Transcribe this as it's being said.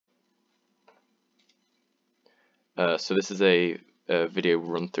So this is a video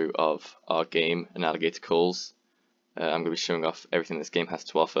run through of our game, an Alligator Calls. I'm going to be showing off everything this game has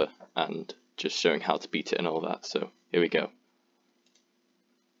to offer and just showing how to beat it and all that. So here we go.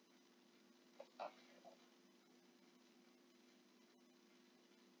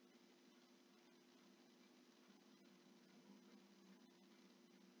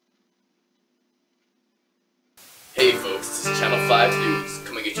 Hey folks, this is Channel 5 News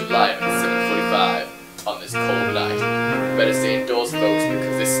coming at you live at 7:45 on this cold night. Better stay indoors, folks,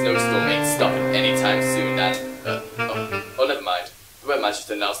 because this snowstorm ain't stopping anytime soon. And never mind. The weatherman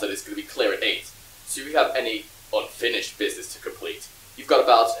just announced that it's going to be clear at 8. So if you have any unfinished business to complete, you've got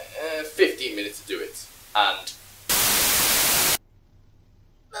about 15 minutes to do it. And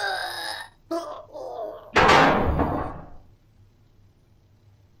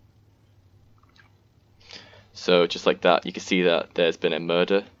So just like that, you can see that there's been a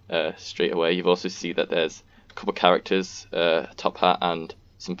murder straight away. You've also see that there's a couple of characters, a top hat and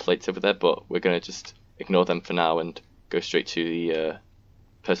some plates over there, but we're going to just ignore them for now and go straight to the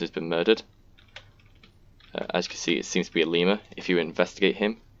person who's been murdered. As you can see, it seems to be a lemur. If you investigate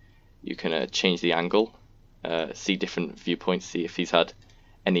him, you can change the angle, see different viewpoints, see if he's had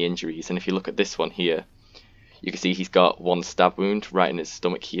any injuries. And if you look at this one here, you can see he's got one stab wound right in his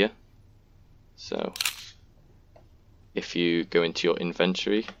stomach here. So if you go into your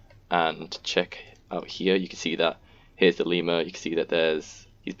inventory and check out here, you can see that here's the lemur. You can see that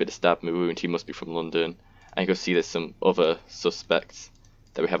he's been a stab wound. He must be from London. And you can see there's some other suspects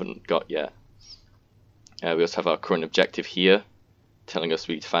that we haven't got yet. We also have our current objective here, telling us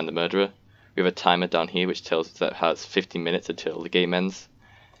we need to find the murderer. We have a timer down here which tells us that it has 15 minutes until the game ends.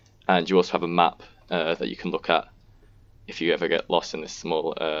 And you also have a map that you can look at if you ever get lost in this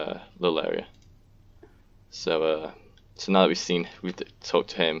small little area. So now that we've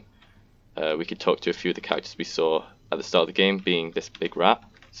talked to him, we could talk to a few of the characters we saw at the start of the game, being this big rat.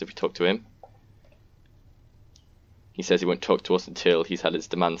 So if we talk to him, he says he won't talk to us until he's had his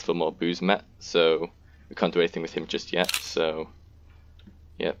demands for more booze met, so we can't do anything with him just yet. So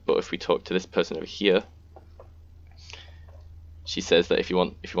yeah, but if we talk to this person over here, she says that if you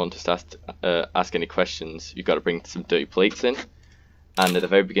want us to ask any questions, you've got to bring some dirty plates in. And at the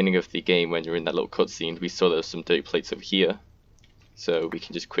very beginning of the game, when you're in that little cutscene, we saw there was some dirty plates over here, so we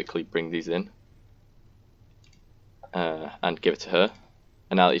can just quickly bring these in and give it to her.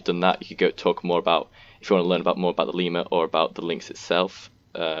 And now that you've done that, you could go talk more about, if you want to learn more about the lemur or about the lynx itself,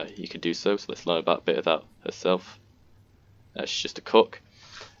 you could do so. So let's learn a bit about herself. She's just a cook,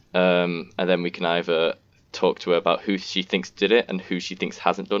 and then we can either talk to her about who she thinks did it and who she thinks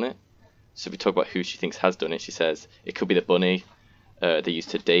hasn't done it. So if we talk about who she thinks has done it, she says it could be the bunny. They used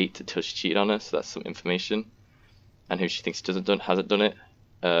to date until she cheated on her, so that's some information. And who she thinks hasn't done it,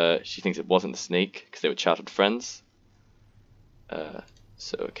 she thinks it wasn't the snake because they were childhood friends.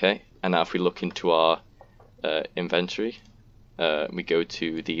 So okay, and now if we look into our inventory, we go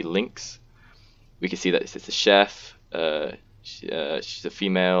to the links. We can see that it's the chef. She's a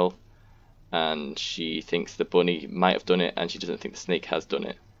female, and she thinks the bunny might have done it, and she doesn't think the snake has done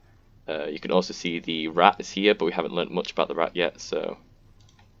it. You can also see the rat is here, but we haven't learned much about the rat yet, so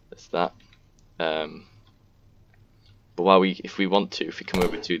that's that. But if we come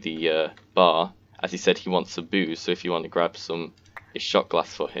over to the bar, as he said he wants some booze, so if you want to grab a shot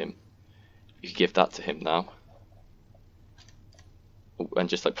glass for him, you can give that to him now. And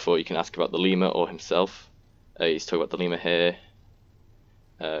just like before, you can ask about the lemur or himself. He's talking about the lemur here,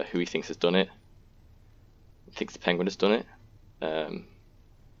 who he thinks has done it. He thinks the penguin has done it.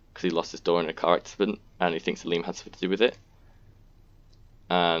 Because he lost his door in a car accident, and he thinks the lemur has something to do with it.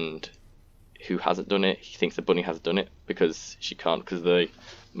 And who hasn't done it? He thinks the bunny has done it because she can't, because of the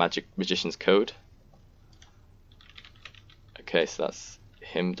magician's code. Okay, so that's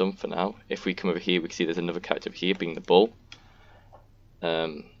him done for now. If we come over here, we can see there's another character over here, being the bull.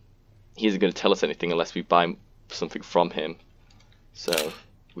 He isn't going to tell us anything unless we buy something from him, so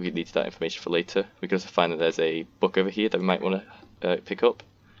we need that information for later. We can also find that there's a book over here that we might want to pick up.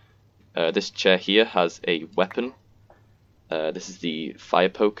 This chair here has a weapon. This is the fire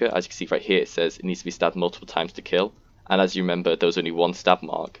poker. As you can see right here, it says it needs to be stabbed multiple times to kill. And as you remember, there was only one stab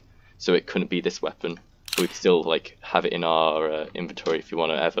mark, so it couldn't be this weapon. But we can still have it in our inventory if you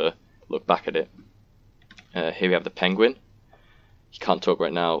want to ever look back at it. Here we have the penguin. He can't talk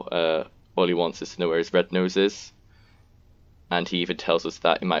right now. All he wants is to know where his red nose is. And he even tells us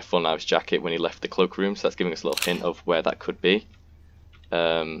that it might have fallen out of his jacket when he left the cloakroom, so that's giving us a little hint of where that could be.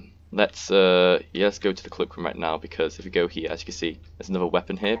 Let's go to the cloakroom right now, because if we go here, as you can see, there's another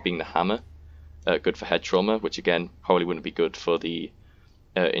weapon here, being the hammer. Good for head trauma, which again probably wouldn't be good for the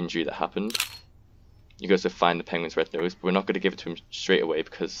injury that happened. You can also find the penguin's red nose, but we're not going to give it to him straight away,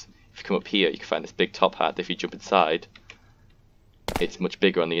 because if you come up here, you can find this big top hat. If you jump inside, it's much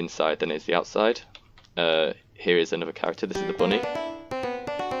bigger on the inside than it is the outside. Here is another character. This is the bunny.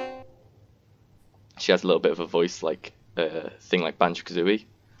 She has a little bit of a voice like thing like Banjo-Kazooie.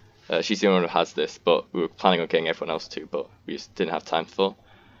 She's the only one who has this, but we were planning on getting everyone else too, but we just didn't have time for.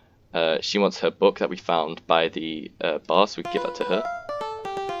 She wants her book that we found by the bar, so we give that to her.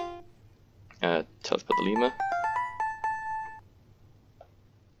 Tell us about the lemur.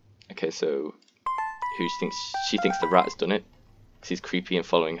 Okay, so she thinks the rat has done it, because he's creepy and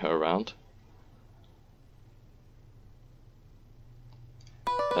following her around.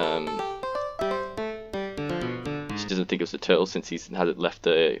 She doesn't think it was the turtle since he hasn't left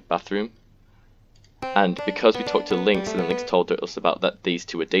the bathroom. And because we talked to Lynx and then Lynx told us about that these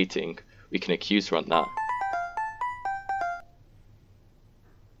two were dating, we can accuse her on that.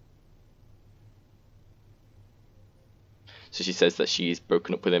 So she says that she's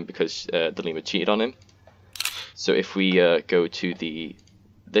broken up with him because the lemur cheated on him. So if we go to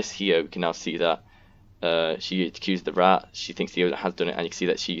this here, we can now see that she accused the rat. She thinks the owner has done it, and you can see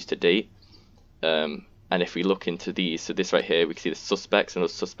that she used to date. And if we look into these, so this right here, we can see the suspects, and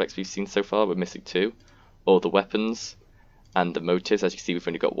those suspects we've seen so far, we're missing 2. All the weapons and the motives. As you can see, we've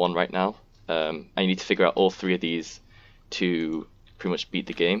only got 1 right now. And you need to figure out all 3 of these to pretty much beat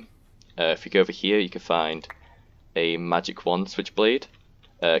the game. If you go over here, you can find a magic wand switchblade.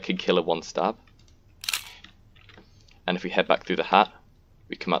 Can kill a 1 stab. And if we head back through the hat,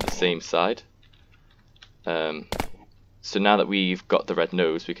 we come out the same side. So now that we've got the red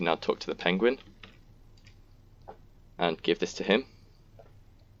nose, we can now talk to the penguin and give this to him.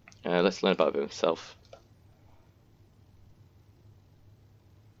 Let's learn about himself.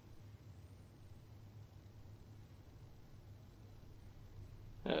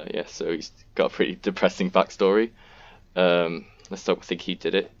 Yeah, so he's got a pretty depressing backstory. Let's talk. I think he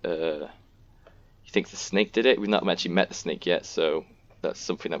did it. He thinks the snake did it. We've not actually met the snake yet, so that's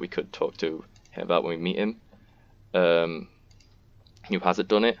something that we could talk to him about when we meet him. Who hasn't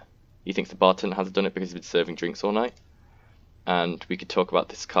done it? He thinks the bartender hasn't done it because he's been serving drinks all night. And we could talk about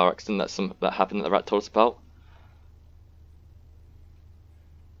this car accident that happened that the rat told us about.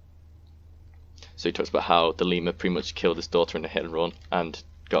 So he talks about how the lemur pretty much killed his daughter in a hit and run and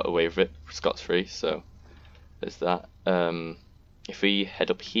got away with it scot-free. So there's that. If we head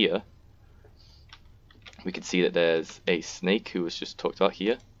up here, we can see that there's a snake who was just talked about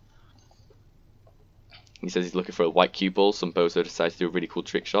here. He says he's looking for a white cue ball. Some bozo decides to do a really cool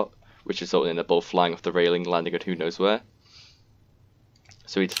trick shot, which resulted in a ball flying off the railing, landing at who knows where.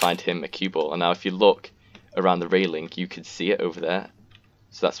 So we need to find him a cue ball. And now if you look around the railing, you can see it over there.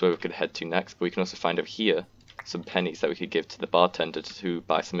 So that's where we could head to next. But we can also find over here some pennies that we could give to the bartender to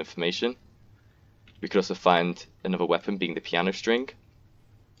buy some information. We could also find another weapon, being the piano string.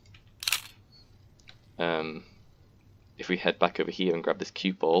 If we head back over here and grab this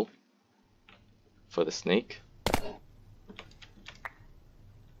cue ball for the snake.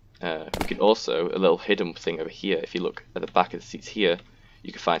 We could also, a little hidden thing over here, if you look at the back of the seats here,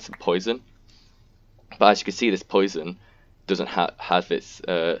 you can find some poison. But as you can see, this poison doesn't have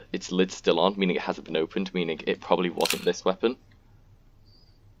its lid still on, meaning it hasn't been opened, meaning it probably wasn't this weapon.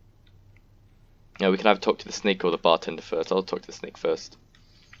 Now we can either talk to the snake or the bartender first. I'll talk to the snake first.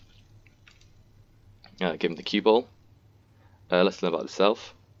 Give him the cue ball. Let's learn about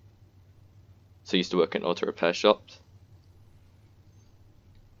himself. So he used to work in auto repair shops.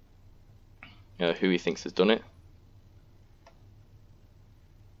 Who he thinks has done it.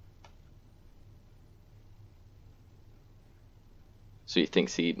 So he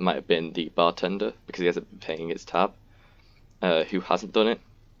thinks he might have been the bartender because he hasn't been paying his tab. Who hasn't done it?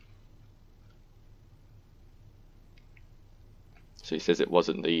 So he says it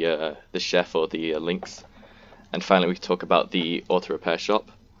wasn't the chef or the Lynx. And finally we talk about the auto repair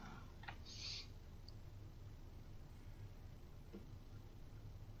shop.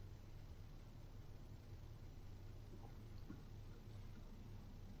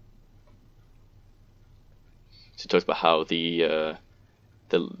 So he talks about how the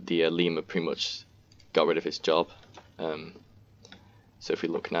lemur pretty much got rid of his job. So if we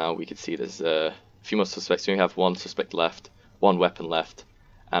look now, we can see there's a few more suspects. We only have 1 suspect left, 1 weapon left,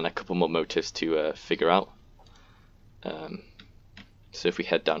 and a couple more motives to figure out. So if we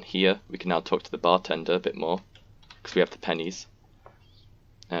head down here, we can now talk to the bartender a bit more, because we have the pennies.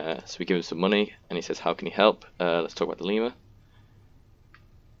 So we give him some money, and he says, how can he help? Let's talk about the lemur.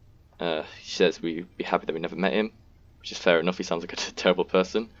 He says we'd be happy that we never met him, which is fair enough. He sounds like a terrible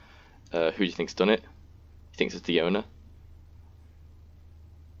person. Who do you think's done it? He thinks it's the owner.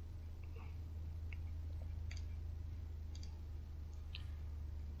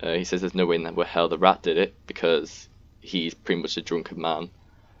 He says there's no way in hell the rat did it because he's pretty much a drunken man,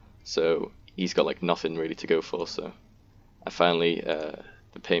 so he's got like nothing really to go for. So, and finally,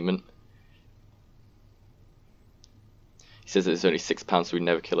 the payment. He says that it's only £6, so we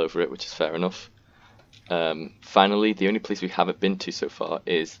never kill over it, which is fair enough. Finally, the only place we haven't been to so far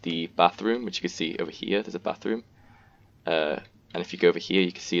is the bathroom, which you can see over here. There's a bathroom, and if you go over here,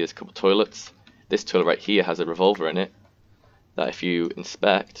 you can see there's a couple toilets. This toilet right here has a revolver in it that if you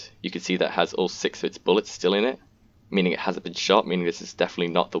inspect, you can see that it has all 6 of its bullets still in it, meaning it hasn't been shot, meaning this is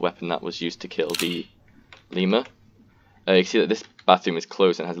definitely not the weapon that was used to kill the lemur. You can see that this bathroom is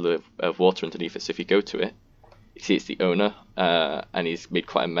closed and has a little bit of water underneath it, so if you go to it, you see it's the owner, and he's made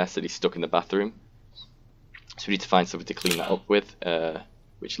quite a mess that he's stuck in the bathroom. So we need to find something to clean that up with,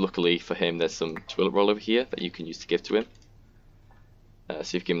 which luckily for him there's some toilet roll over here that you can use to give to him.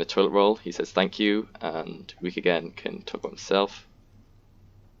 So you give him the toilet roll, he says thank you, and we again can talk about himself.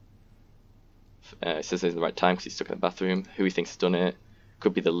 He says it's the right time because he's stuck in the bathroom. Who he thinks has done it?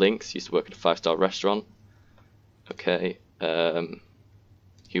 Could be the Lynx, used to work at a 5-star restaurant. Okay,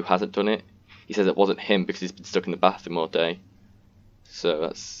 who hasn't done it? He says it wasn't him because he's been stuck in the bathroom all day. So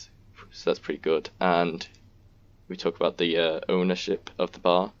that's pretty good. And we talk about the ownership of the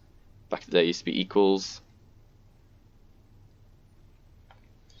bar. Back in the day, it used to be equals.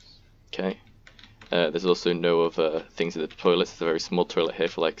 Okay. There's also no other things in the toilets. It's a very small toilet here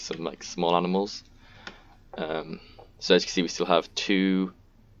for like some small animals. So as you can see, we still have 2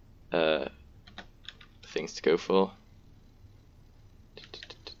 things to go for.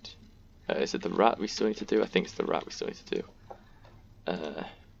 Is it the rat we still need to do? I think it's the rat we still need to do.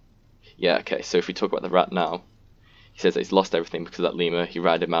 Yeah, okay, so if we talk about the rat now, he says that he's lost everything because of that lemur. He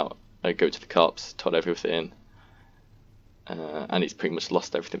ratted him out, go to the cops, told everything, and he's pretty much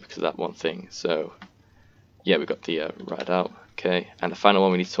lost everything because of that one thing. So, yeah, we got the rat out, okay. And the final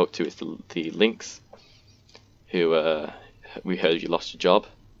one we need to talk to is the Lynx, who we heard you lost your job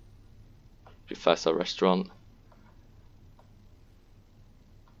at a 5-star restaurant.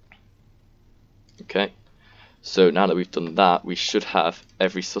 Okay, so now that we've done that, we should have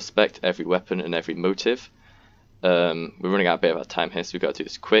every suspect, every weapon, and every motive. We're running out a bit of our time here, so we've got to do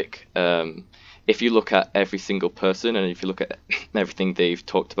this quick. If you look at every single person, and if you look at everything they've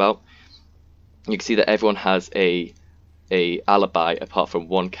talked about, you can see that everyone has a alibi apart from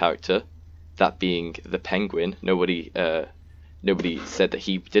one character, that being the penguin. Nobody said that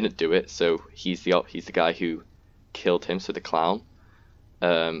he didn't do it, so he's the guy who killed him, so the clown.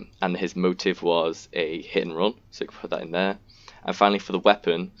 And his motive was a hit and run, so you can put that in there. And finally, for the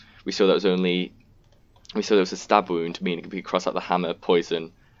weapon, we saw there was a stab wound, meaning we could cross out the hammer,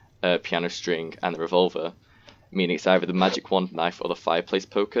 poison, piano string, and the revolver, meaning it's either the magic wand knife or the fireplace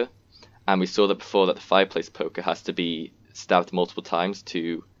poker. And we saw that before that the fireplace poker has to be stabbed multiple times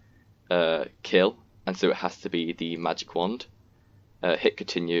to kill, and so it has to be the magic wand. Hit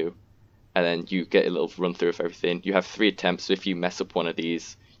continue. And then you get a little run through of everything. You have 3 attempts, so if you mess up one of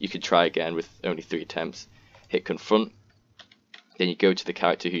these, you could try again with only 3 attempts. Hit confront. Then you go to the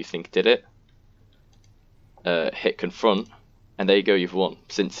character who you think did it. Hit confront, and there you go, you've won.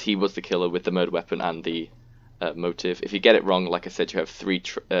 Since he was the killer with the murder weapon and the motive. If you get it wrong, like I said, you have 3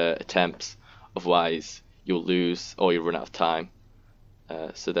 attempts. Otherwise, you'll lose or you'll run out of time.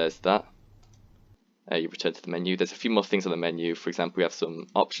 So there's that. You return to the menu. There's a few more things on the menu. For example, we have some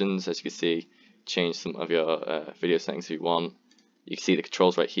options. As you can see, change some of your video settings if you want. You can see the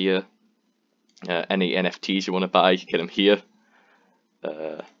controls right here. Any NFTs you want to buy, you can get them here.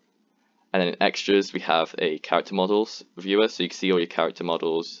 And then in extras, we have a character models viewer, so you can see all your character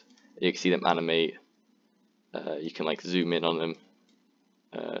models. You can see them animate. You can like zoom in on them,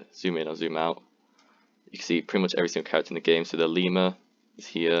 zoom in or zoom out. You can see pretty much every single character in the game. So the lemur is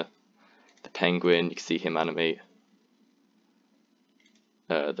here. The penguin, you can see him animate.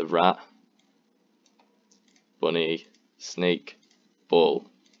 The rat, bunny, snake, bull,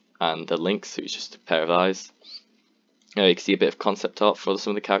 and the lynx, who's just a pair of eyes. You can see a bit of concept art for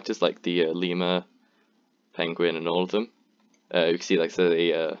some of the characters, like the lemur, penguin, and all of them. You can see like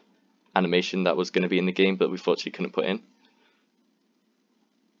the animation that was going to be in the game, but we fortunately couldn't put in.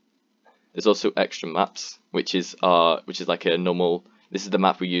 There's also extra maps, which is like a normal. This is the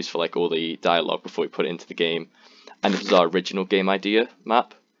map we use for like all the dialogue before we put it into the game, and this is our original game idea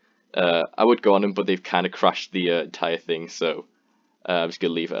map. I would go on them, but they've kind of crashed the entire thing, so I'm just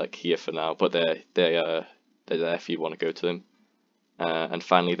gonna leave it like here for now. But they're there if you want to go to them. And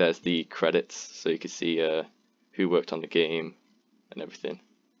finally, there's the credits, so you can see who worked on the game and everything.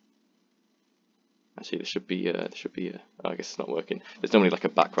 Actually, there should be oh, I guess it's not working. There's normally like a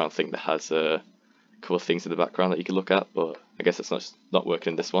background thing that has couple of things in the background that you can look at, but I guess it's not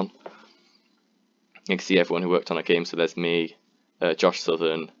working in this one. You can see everyone who worked on a game, so there's me, Josh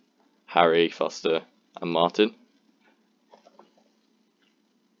Southern, Harry Foster, and Martin.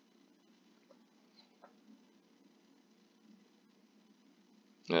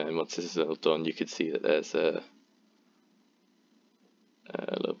 And once this is all done, you can see that there's a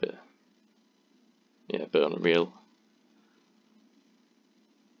little bit, a bit unreal.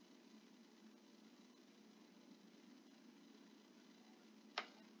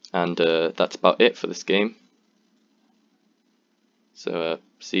 And that's about it for this game. So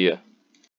see ya.